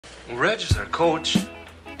Reg is our coach.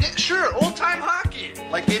 Yeah, sure, old-time hockey.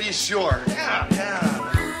 Like 80s shore. Yeah.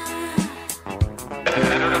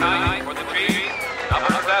 Center tonight for the Chiefs,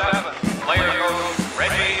 number 7, player goes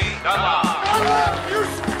Reggie Dunlop.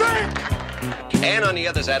 And on the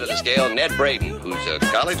other side of the scale, Ned Braden, who's a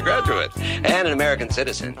college graduate and an American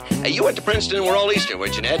citizen. You went to Princeton and we're all Eastern,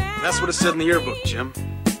 weren't you, Ned? That's what it said in the yearbook, Jim.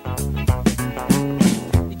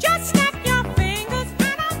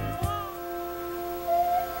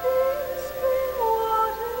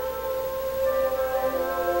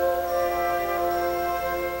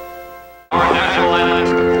 Our national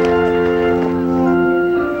anthem.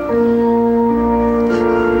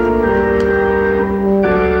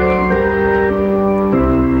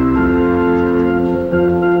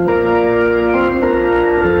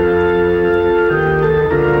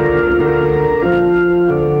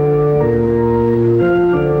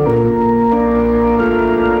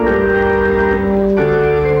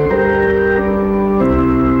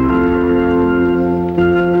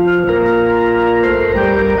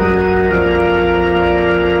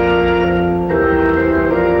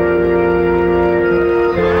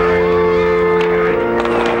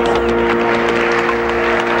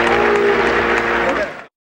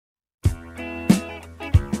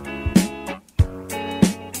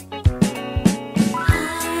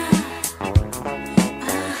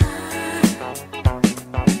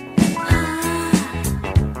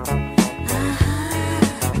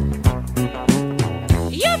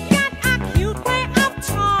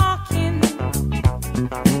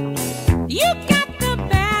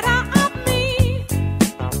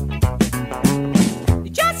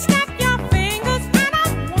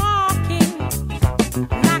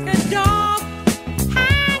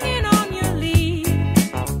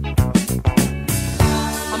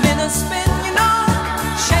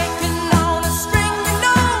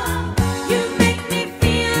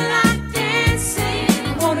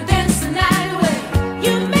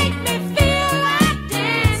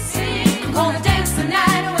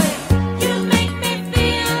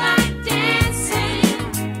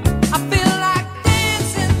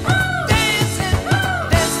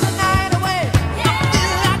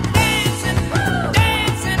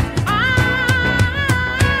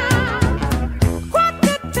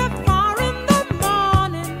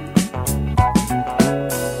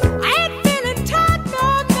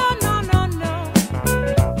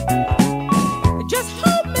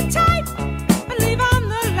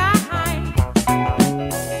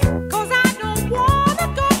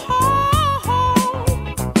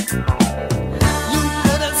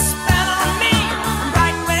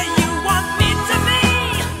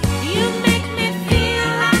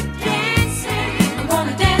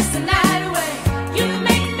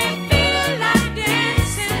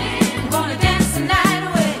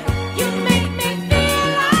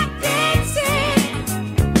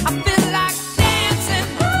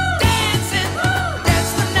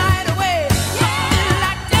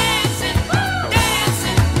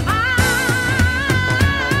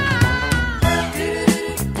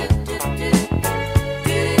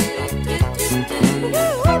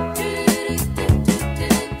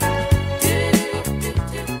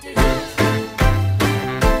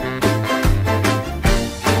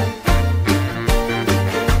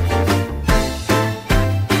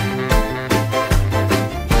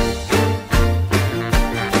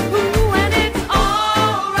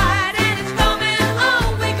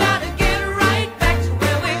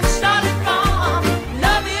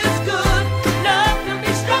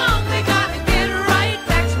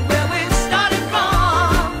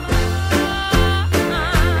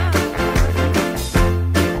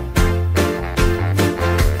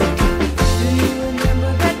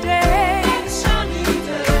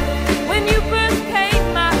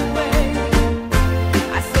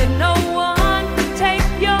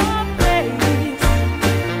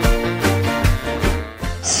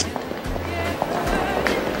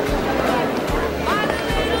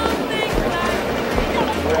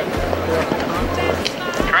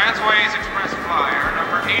 Transways Express Flyer,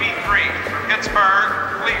 number 83, from Pittsburgh,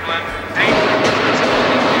 Cleveland, Dayton,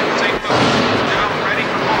 and St. Louis, now ready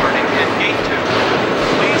for boarding at Gate 2.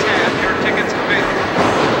 Please have your tickets available.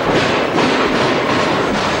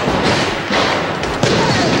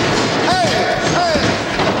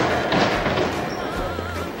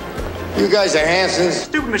 You guys are Hansons?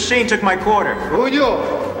 Stupid machine took my quarter. Who are you?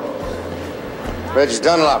 Reg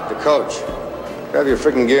Dunlop, the coach. Grab your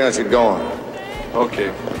freaking gear and let's get going.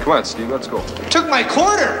 Okay. Come on, Steve, let's go. Took my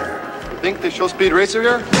quarter. You think they show Speed Racer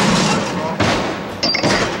here?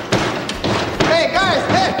 Hey, guys,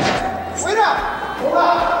 hey! Wait up! Hold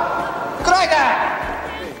up! Good eye, guy!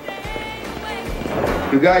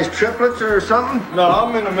 You guys triplets or something? No,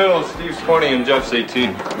 I'm in the middle of Steve's 20 and Jeff's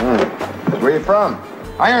 18. Where you from?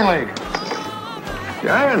 Iron League. The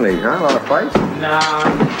Iron League, huh? A lot of fights? Nah.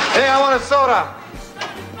 Hey, I want a soda.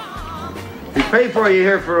 We pay for you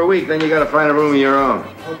here for a week, then you gotta find a room of your own.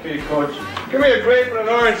 Okay, Coach. Give me a grape and an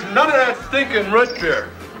orange. None of that stinking root beer.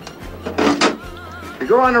 You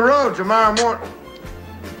go on the road tomorrow morning.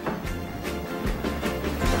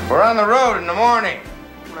 We're on the road in the morning.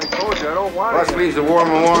 I told you, I don't want Bus leaves the War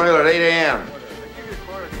Memorial at 8 a.m.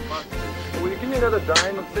 Will you give me another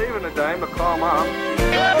dime? I'm saving a dime to call Mom.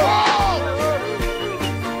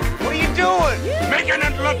 What are you doing? Making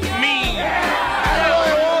it look mean.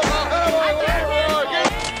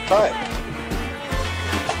 Hi.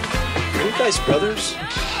 Are you guys brothers?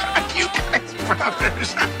 You guys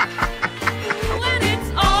brothers.